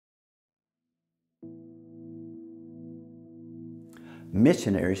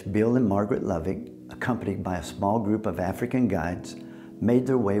Missionaries Bill and Margaret Lovick, accompanied by a small group of African guides, made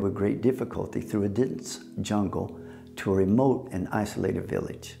their way with great difficulty through a dense jungle to a remote and isolated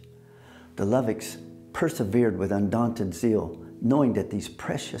village. The Lovicks persevered with undaunted zeal, knowing that these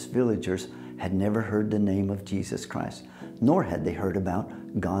precious villagers had never heard the name of Jesus Christ, nor had they heard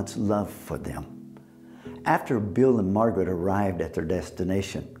about God's love for them. After Bill and Margaret arrived at their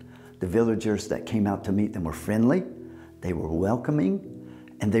destination, the villagers that came out to meet them were friendly, they were welcoming,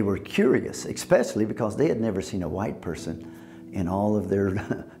 and they were curious, especially because they had never seen a white person in all of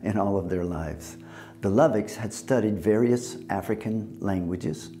their lives. The Lovicks had studied various African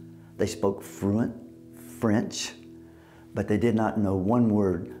languages. They spoke fluent French, but they did not know one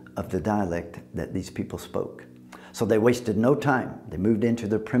word of the dialect that these people spoke. So they wasted no time. They moved into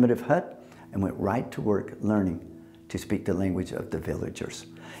their primitive hut and went right to work learning to speak the language of the villagers.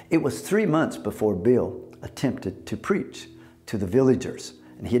 It was 3 months before Bill attempted to preach to the villagers,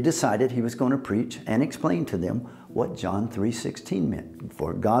 and he had decided he was going to preach and explain to them what John 3:16 meant.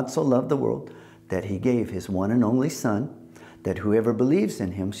 For God so loved the world that he gave his one and only Son, that whoever believes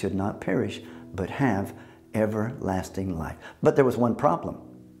in him should not perish, but have everlasting life. But there was one problem.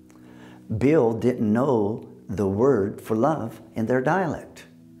 Bill didn't know the word for love in their dialect.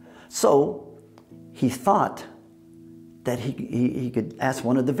 So he thought that he could ask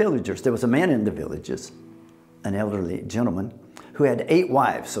one of the villagers. There was a man in the villages, an elderly gentleman, who had 8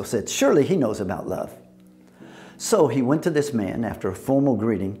 wives, so said, surely he knows about love. So he went to this man after a formal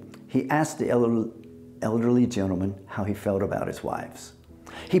greeting. He asked the elderly gentleman how he felt about his wives.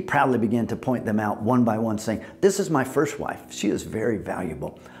 He proudly began to point them out one by one, saying, this is my first wife. She is very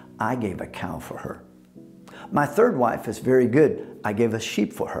valuable. I gave a cow for her. My third wife is very good. I gave a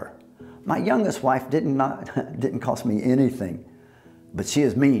sheep for her. My youngest wife didn't cost me anything, but she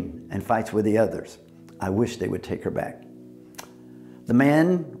is mean and fights with the others. I wish they would take her back. The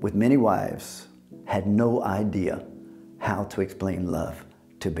man with many wives had no idea how to explain love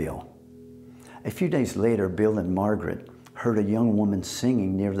to Bill. A few days later, Bill and Margaret heard a young woman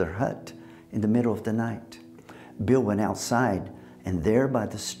singing near their hut in the middle of the night. Bill went outside, and there by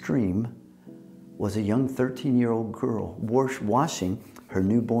the stream was a young 13-year-old girl washing her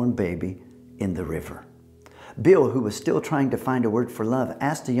newborn baby in the river. Bill, who was still trying to find a word for love,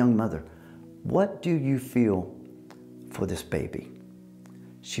 asked the young mother, what do you feel for this baby?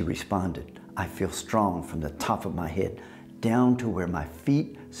 She responded, I feel strong from the top of my head down to where my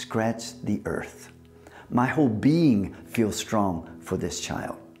feet scratch the earth. My whole being feels strong for this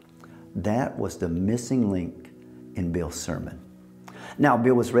child. That was the missing link in Bill's sermon. Now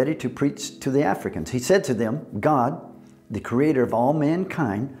Bill was ready to preach to the Africans. He said to them, God, the creator of all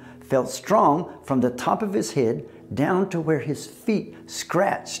mankind, felt strong from the top of his head down to where his feet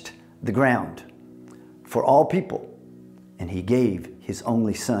scratched the ground for all people, and he gave his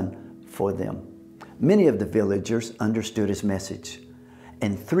only Son for them. Many of the villagers understood his message,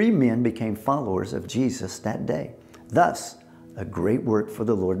 and 3 men became followers of Jesus that day. Thus, a great work for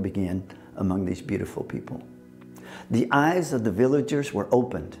the Lord began among these beautiful people. The eyes of the villagers were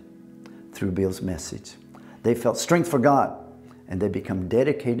opened through Bill's message. They felt strength for God, and they become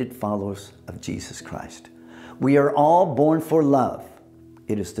dedicated followers of Jesus Christ. We are all born for love.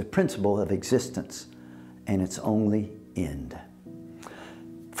 It is the principle of existence and its only end.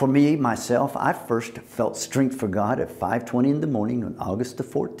 For me, myself, I first felt strength for God at 5:20 in the morning on August the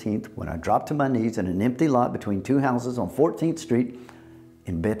 14th when I dropped to my knees in an empty lot between 2 houses on 14th Street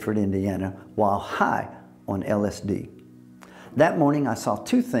in Bedford, Indiana, while high on LSD. That morning, I saw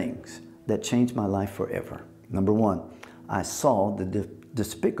 2 things that changed my life forever. Number 1, I saw the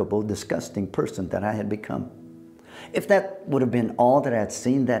despicable, disgusting person that I had become. If that would have been all that I had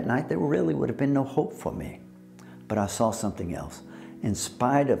seen that night, there really would have been no hope for me. But I saw something else. In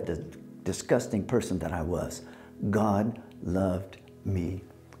spite of the disgusting person that I was, God loved me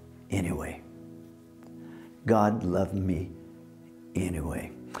anyway. God loved me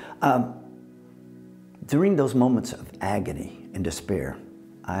anyway. During those moments of agony and despair,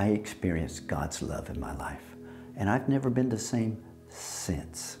 I experienced God's love in my life. And I've never been the same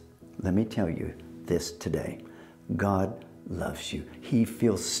since. Let me tell you this today. God loves you. He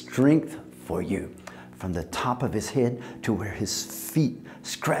feels strength for you from the top of his head to where his feet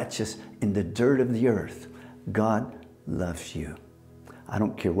scratches in the dirt of the earth. God loves you. I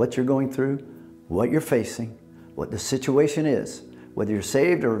don't care what you're going through, what you're facing, what the situation is, whether you're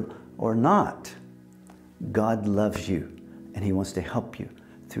saved or not. God loves you, and he wants to help you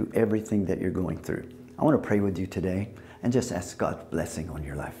through everything that you're going through. I want to pray with you today and just ask God's blessing on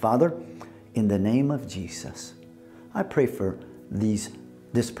your life. Father, in the name of Jesus, I pray for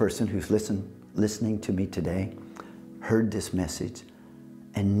this person who's listening to me today, heard this message,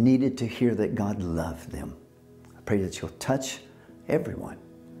 and needed to hear that God loved them. I pray that you'll touch everyone,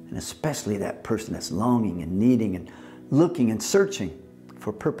 and especially that person that's longing and needing and looking and searching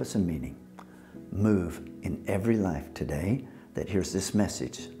for purpose and meaning. Move in every life today that hears this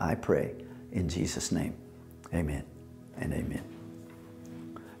message, I pray in Jesus' name. Amen and amen.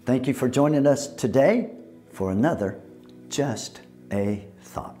 Thank you for joining us today for another Just a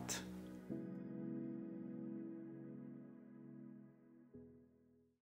Thought.